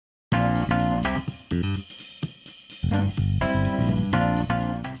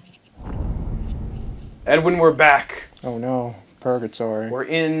Edwin, we're back. Oh no, purgatory. We're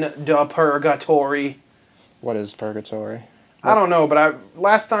in the purgatory. What is purgatory? I don't know, but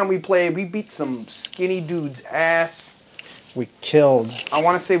last time we played, we beat some skinny dude's ass. We killed. I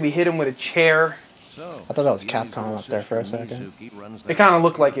want to say we hit him with a chair. I thought that was Capcom up there for a second. It kind of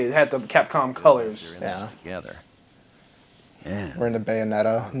looked like it had the Capcom colors. Yeah. Yeah. We're in the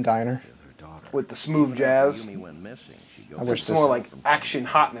Bayonetta diner. With the smooth jazz. I wish It's this more like action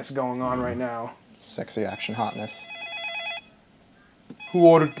hotness going on right now. sexy action hotness. Who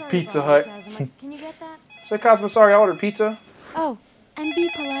ordered the Pizza Hut? Can you get that? Say, Cosmo, sorry, I ordered pizza. Oh, and be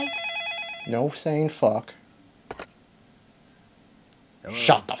polite. No saying fuck.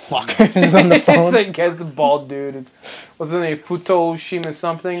 Shut the fuck. He's on the It's phone. like, guess the bald dude. What's his name? Futoshima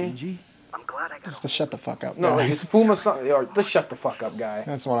something? Just to shut the fuck up. No, guy. it's Fuma something. Or the shut the fuck up guy.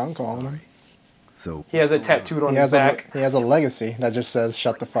 That's what I'm calling him. So He has it tattooed on He his has back. he has a legacy that just says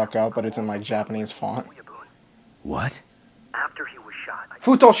shut the fuck up, but it's in like Japanese font. what? After he was shot,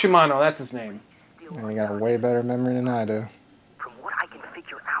 Futo Shimano, that's his name. And you got a way better memory than I do. from what I can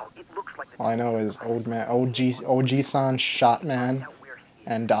figure out, it looks like the All I know is OG-san, Shot Man,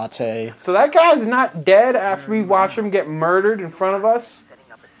 and Date. So that guy's not dead after we watch him get murdered in front of us?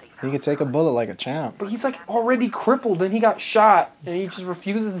 He could take a bullet like a champ. But he's like already crippled and he got shot and he just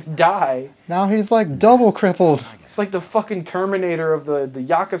refuses to die. Now he's like double crippled. It's like the fucking Terminator of the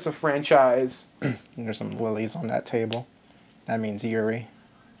Yakuza franchise. There's some lilies on that table. That means Yuri.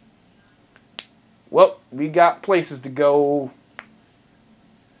 Well, we got places to go.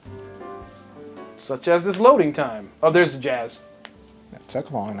 Such as this loading time. Oh, there's the jazz. That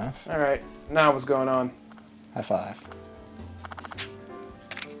took long enough. Alright, now what's going on? High five.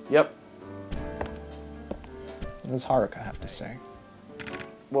 Yep. What does Haruka have to say?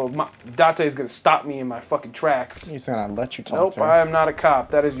 Well, Date's gonna stop me in my fucking tracks. He's gonna let you talk Nope, to her. I am not a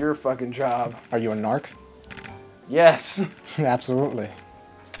cop. That is your fucking job. Are you a narc? Yes. Absolutely.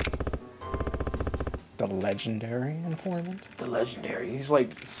 The legendary informant? The legendary. He's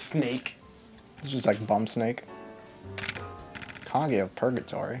like Snake. He's just like Bum Snake. Kage of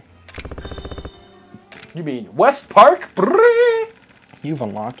Purgatory. You mean West Park? Brrrr. You've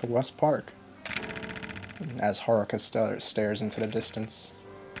unlocked West Park. As Haruka stares into the distance.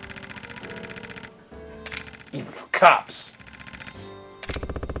 Even for cops.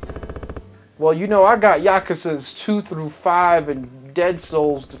 Well, you know, I got Yakuza's 2 through 5 and Dead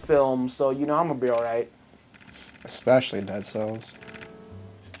Souls to film, so, you know, I'm gonna be alright. Especially Dead Souls.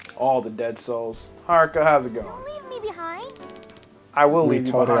 All the Dead Souls. Haruka, how's it going? Don't leave me behind. I will We leave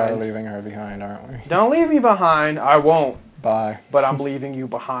you totally are behind. leaving her behind, aren't we? Don't leave me behind. I won't. Bye. But I'm leaving you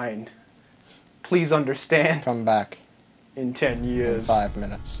behind. Please understand. Come back In 10 in years. 5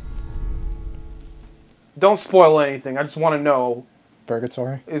 minutes. Don't spoil anything. I just want to know,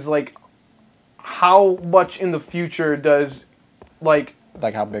 Purgatory? is like, how much in the future does, like,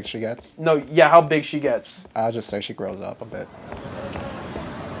 Like how big she gets? no, yeah, how big she gets. I'll just say she grows up a bit.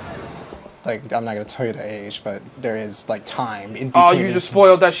 Like, I'm not gonna tell you the age, but there is, like, time in between. Oh, you just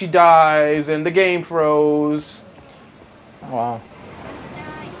spoiled that she dies and the game froze. Wow.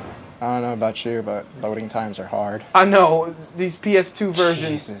 I don't know about you, but loading times are hard. I know, these PS2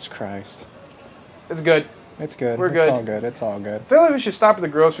 versions. Jesus Christ. It's good. It's good. We're It's good. all good. It's all good. I feel like we should stop at the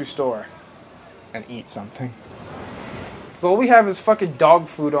grocery store. And eat something. So all we have is fucking dog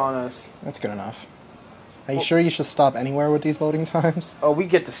food on us. That's good enough. Are you sure you should stop anywhere with these loading times? Oh, we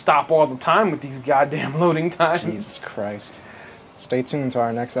get to stop all the time with these goddamn loading times. Jesus Christ. Stay tuned to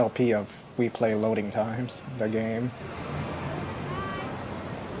our next LP of We Play Loading Times, the game.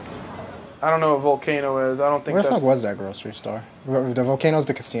 I don't know what Volcano is. I don't think Where the that's... fuck was that grocery store? The Volcano's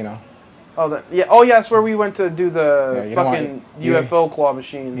the casino. Oh, yeah. Oh, yeah, that's where we went to do the Yeah, you don't fucking want- UFO claw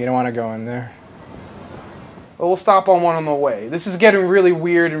machines. You don't want to go in there. Well, we'll stop on one on the way. This is getting really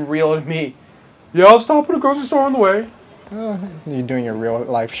weird and real to me. Yeah, I'll stop at a grocery store on the way. You're doing your real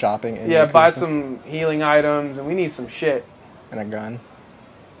life shopping. In Yeah, buy Yakuza. some healing items, and we need some shit. And a gun.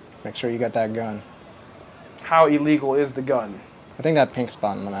 Make sure you got that gun. How illegal is the gun? I think that pink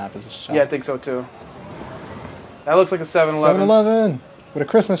spot on the map is a shop. Yeah, I think so, too. That looks like a 7-Eleven. 7-Eleven! With a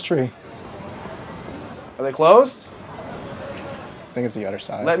Christmas tree. Are they closed? I think it's the other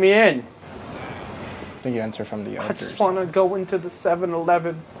side. Let me in. I think you enter from the other I just side. want to go into the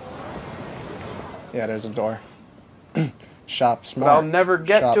 7-Eleven. Yeah, there's a door. Shop But Smart. I'll never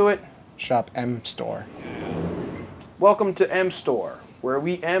get Shop- to it. Shop M Store. Welcome to M Store, where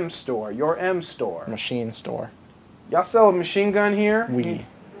we M Store, your M Store. Machine Store. Y'all sell a machine gun here? We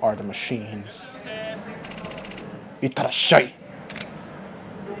are the machines. Itarashai!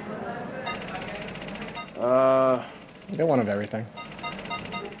 Get one of everything.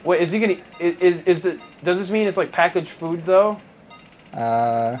 Wait, is he gonna... Does this mean it's like packaged food, though?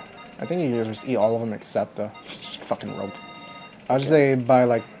 I think you can just eat all of them except the fucking rope. I'll just say buy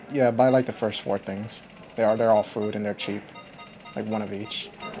like the first 4 things. They're all food and they're cheap. Like one of each.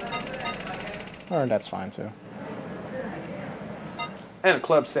 Or that's fine too. And a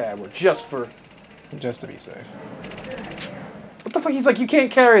club sandwich, just to be safe. What the fuck? He's like, you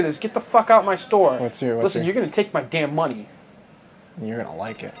can't carry this. Get the fuck out my store. Listen, you're gonna take my damn money. You're gonna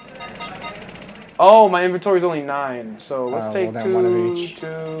like it. Oh, my inventory's only 9, so let's take well, 2, one of each.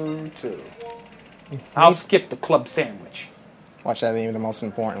 2. I'll skip the club sandwich. Watch that, even the most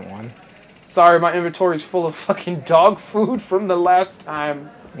important one. Sorry, my inventory's full of fucking dog food from the last time.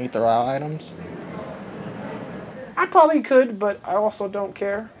 Can you throw out items? I probably could, but I also don't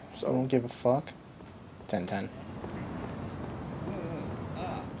care. I So don't give a fuck. 10-10.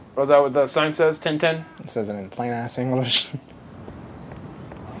 was that what the sign says? 10-10? It says it in plain ass English.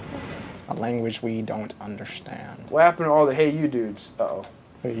 A language we don't understand. What happened to all the hey you dudes? Uh-oh.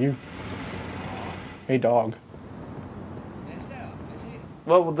 Hey you. Hey dog.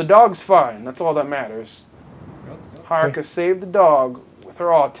 Well, the dog's fine. That's all that matters. Haruka saved the dog with her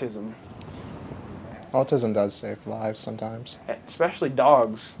autism. Autism does save lives sometimes. Especially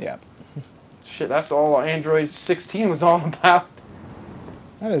dogs. Yeah. Shit, that's all Android 16 was all about.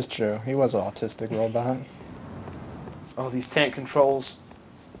 That is true. He was an autistic robot. Oh, these tank controls.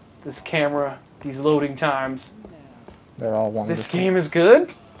 This camera. These loading times. They're all wonderful. This game is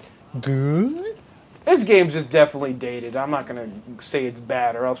good? Good? This game's just definitely dated. I'm not gonna say it's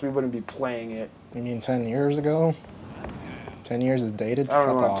bad, or else we wouldn't be playing it. You mean 10 years ago? 10 years is dated? I don't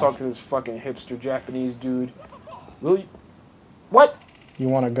Fuck want off. to talk to this fucking hipster Japanese dude. Will you? What? You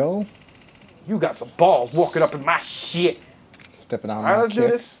wanna go? You got some balls walking up in my shit. Stepping on Alright, my let's do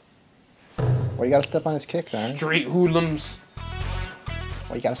kicks. this. Well, you gotta step on his kicks, Aaron. Street hoodlums.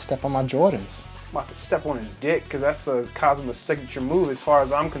 Well, you gotta step on my Jordans. I'm about to step on his dick, because that's a Kazuma's signature move as far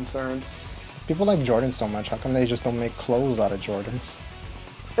as I'm concerned. People like Jordans so much, how come they just don't make clothes out of Jordans?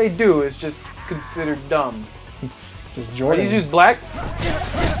 They do, it's just considered dumb. Just What, Jordan. these use black?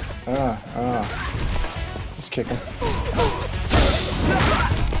 Just kick him.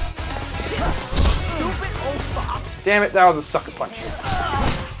 Damn it, that was a sucker punch.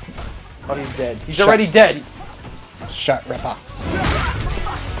 Oh, he's dead. He's Shut- already dead. Shut Ripper.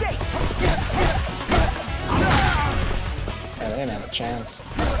 Yeah, they didn't have a chance.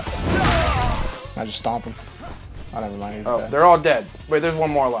 I just stomp him. Oh, never mind, he's Oh, dead. they're all dead. Wait, there's one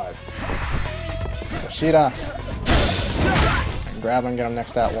more alive. Yoshida. Grab him, get him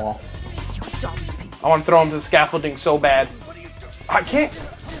next to that wall. I want to throw him to the scaffolding so bad. I can't.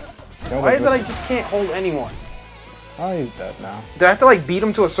 Why is it I just can't hold anyone? Oh, he's dead now. Do I have to like beat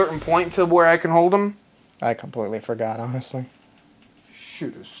him to a certain point to where I can hold him? I completely forgot, honestly.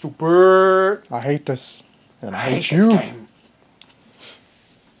 Shit is stupid. I hate this. And I I hate hate you. this game.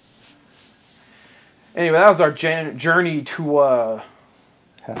 Anyway, that was our journey to Hell.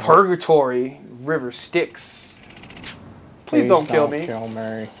 Purgatory River Styx. Please don't kill me. Kill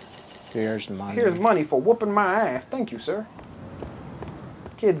me. Here's money. Here's money for whooping my ass. Thank you, sir.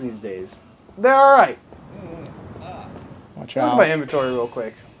 Kids these days. They're alright. Watch Look at out. my inventory real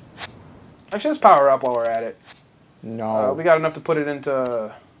quick. Actually, let's power up while we're at it. No. We got enough to put it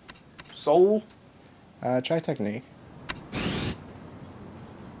into Soul. Try technique.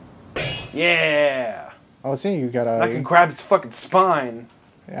 Yeah. Oh, see, you got I can grab his fucking spine.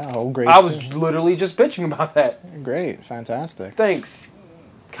 Yeah, whole great. I was literally just bitching about that. Great, fantastic. Thanks,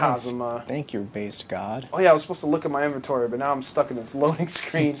 Kazuma. Thank you, based god. Oh yeah, I was supposed to look at my inventory, but now I'm stuck in this loading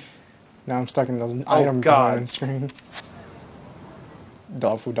screen. Now I'm stuck in the Oh, item God. command screen.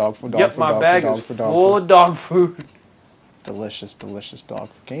 Dog food, dog food, dog Yep, food, my dog bag food, dog is food, dog full food. of dog food. Delicious, delicious dog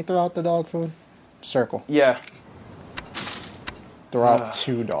food. Can you throw out the dog food? Circle. Yeah. Throw out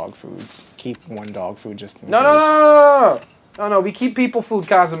 2 dog foods. Keep 1 dog food just in No, case. no, no, no, no, no, no. We keep people food,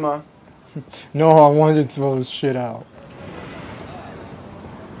 Kazuma. No, I wanted to throw this shit out.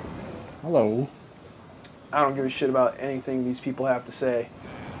 Hello. I don't give a shit about anything these people have to say.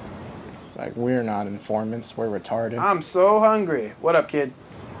 It's like, we're not informants, we're retarded. I'm so hungry. What up, kid?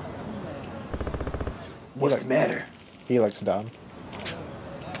 What's the matter? He looks dumb.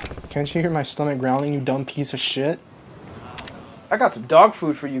 Can't you hear my stomach growling, you dumb piece of shit? I got some dog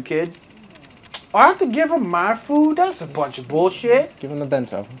food for you, kid. Oh, I have to give him my food? That's a bunch of bullshit. Give him the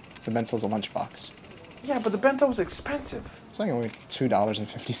bento. The bento's a lunchbox. Yeah, but the bento was expensive. It's like only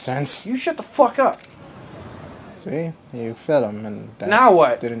 $2.50. You shut the fuck up. See? You fed him and that Now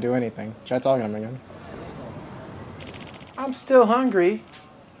what? didn't do anything. Try talking to him again. I'm still hungry.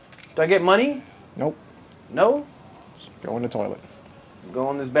 Do I get money? Nope. No? Go in the toilet. Go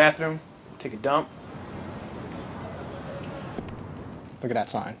in this bathroom, take a dump. Look at that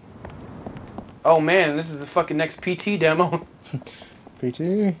sign. Oh man, this is the fucking next PT demo.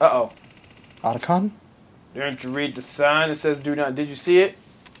 PT? Uh-oh. Otacon? Didn't you read the sign that says do not... Did you see it?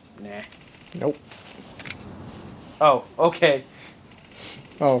 Nah. Nope. Oh, okay.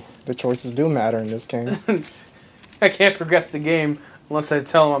 Oh, the choices do matter in this game. I can't progress the game unless I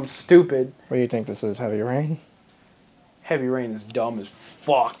tell them I'm stupid. What do you think this is, Heavy Rain? Heavy Rain is dumb as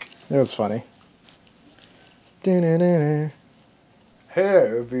fuck. It was funny. Da-na-na-na.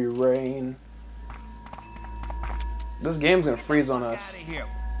 Heavy Rain. This game's gonna freeze on us. Out of here.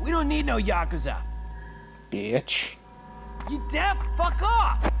 We don't need no Yakuza. Bitch. You deaf? Fuck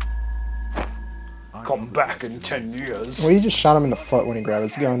off! Come back in 10 years. Well, he just shot him in the foot when he grabbed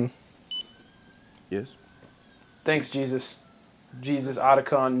his gun. Yes? Thanks, Jesus. Jesus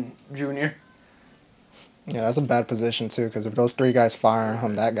Otacon Jr. Yeah, that's a bad position, too, because if those three guys fire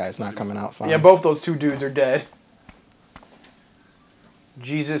him, that guy's not coming out fine. Yeah, both those two dudes are dead.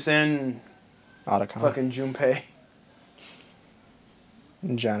 Jesus and Otacon. fucking Junpei.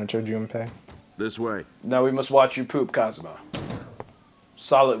 Janitor Junpei. This way. Now we must watch you poop, Kazuma.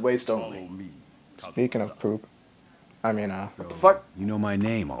 Solid waste only. Speaking of poop, I mean, What the fuck? You know my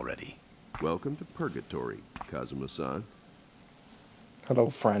name already. Welcome to Purgatory, Kazuma-san. hello,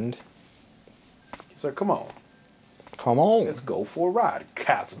 friend. So come on. Come on. Let's go for a ride,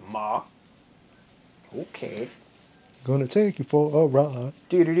 Kazuma. Okay. Gonna take you for a ride.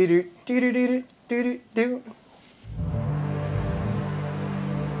 Do-do-do-do, do-do-do-do, do-do-do.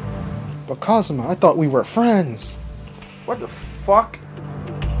 But Kazuma, I thought we were friends. What the fuck?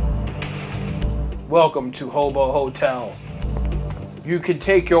 Welcome to Hobo Hotel. You can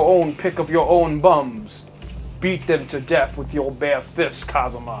take your own pick of your own bums. Beat them to death with your bare fists,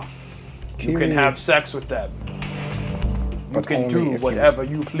 Kazuma. You can have sex with them. You But can only do if whatever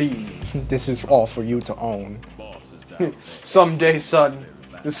you please. This is all for you to own. Someday, son,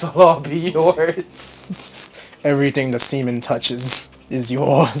 this will all be yours. Everything the semen touches is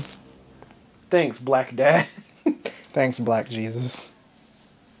yours. Thanks, Black Dad. Thanks, Black Jesus.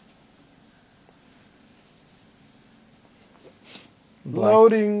 Black.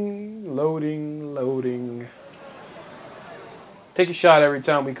 Loading, loading, loading. Take a shot every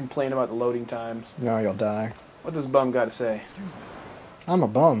time we complain about the loading times. No, you'll die. What does bum got to say? I'm a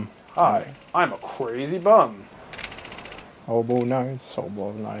bum. Hi, I'm a crazy bum. Hobo knife,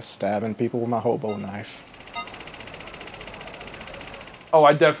 stabbing people with my hobo knife. Oh,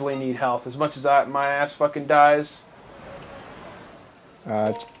 I definitely need health. As much as my ass fucking dies.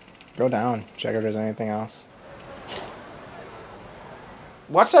 Go down. Check if there's anything else.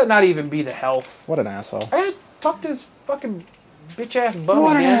 Watch that not even be the health. What an asshole. I gotta talk to this fucking bitch ass bum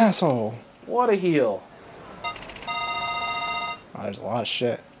What an again. asshole. What a heel. Oh, there's a lot of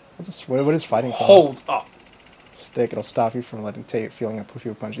shit. What is fighting for? Hold up. Stick. It'll stop you from feeling a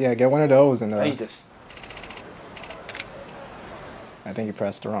few punch. Yeah, get one of those and I need this. I think you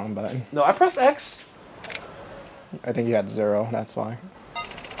pressed the wrong button. No, I pressed X. I think you had 0. That's why.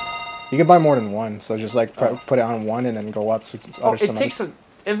 You can buy more than one, so just like put it on one and then go up to Oh, it takes an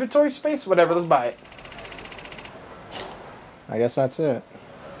inventory space? Whatever, let's buy it. I guess that's it.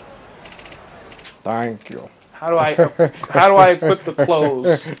 Thank you. How do I equip the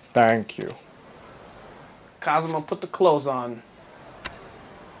clothes? Thank you. Kazuma, put the clothes on.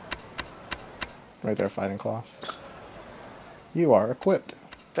 Right there, fighting cloth. You are equipped.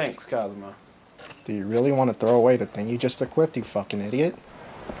 Thanks, Kazuma. Do you really want to throw away the thing you just equipped, you fucking idiot?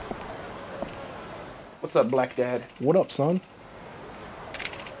 What's up, Black Dad? What up, son?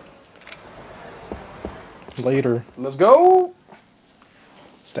 Later. Let's go!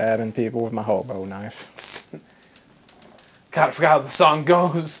 Stabbing people with my hobo knife. God, I forgot how the song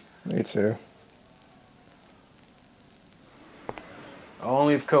goes. Me too.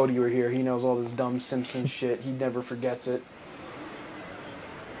 Only if Cody were here. He knows all this dumb Simpson shit. He never forgets it.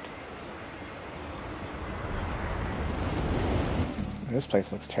 This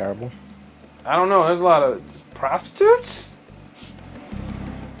place looks terrible. I don't know. There's a lot of prostitutes?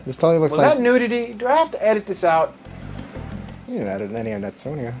 This totally looks Was like... that nudity? Do I have to edit this out? You didn't edit any of that,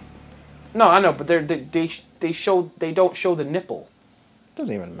 Sonia. No, I know, but they don't show the nipple.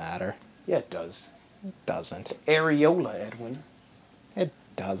 Doesn't even matter. Yeah, it does. It doesn't. Areola, Edwin. It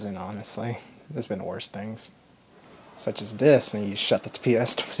doesn't, honestly. There's been worse things. Such as this, and you shut the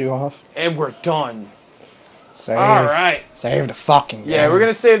PS2 off. And we're done. Save. Alright. Save the fucking game. Yeah, we're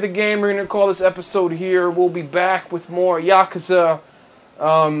gonna save the game. We're gonna call this episode here. We'll be back with more Yakuza.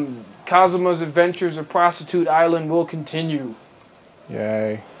 Kazuma's Adventures of Prostitute Island will continue.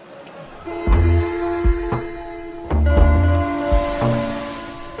 Yay.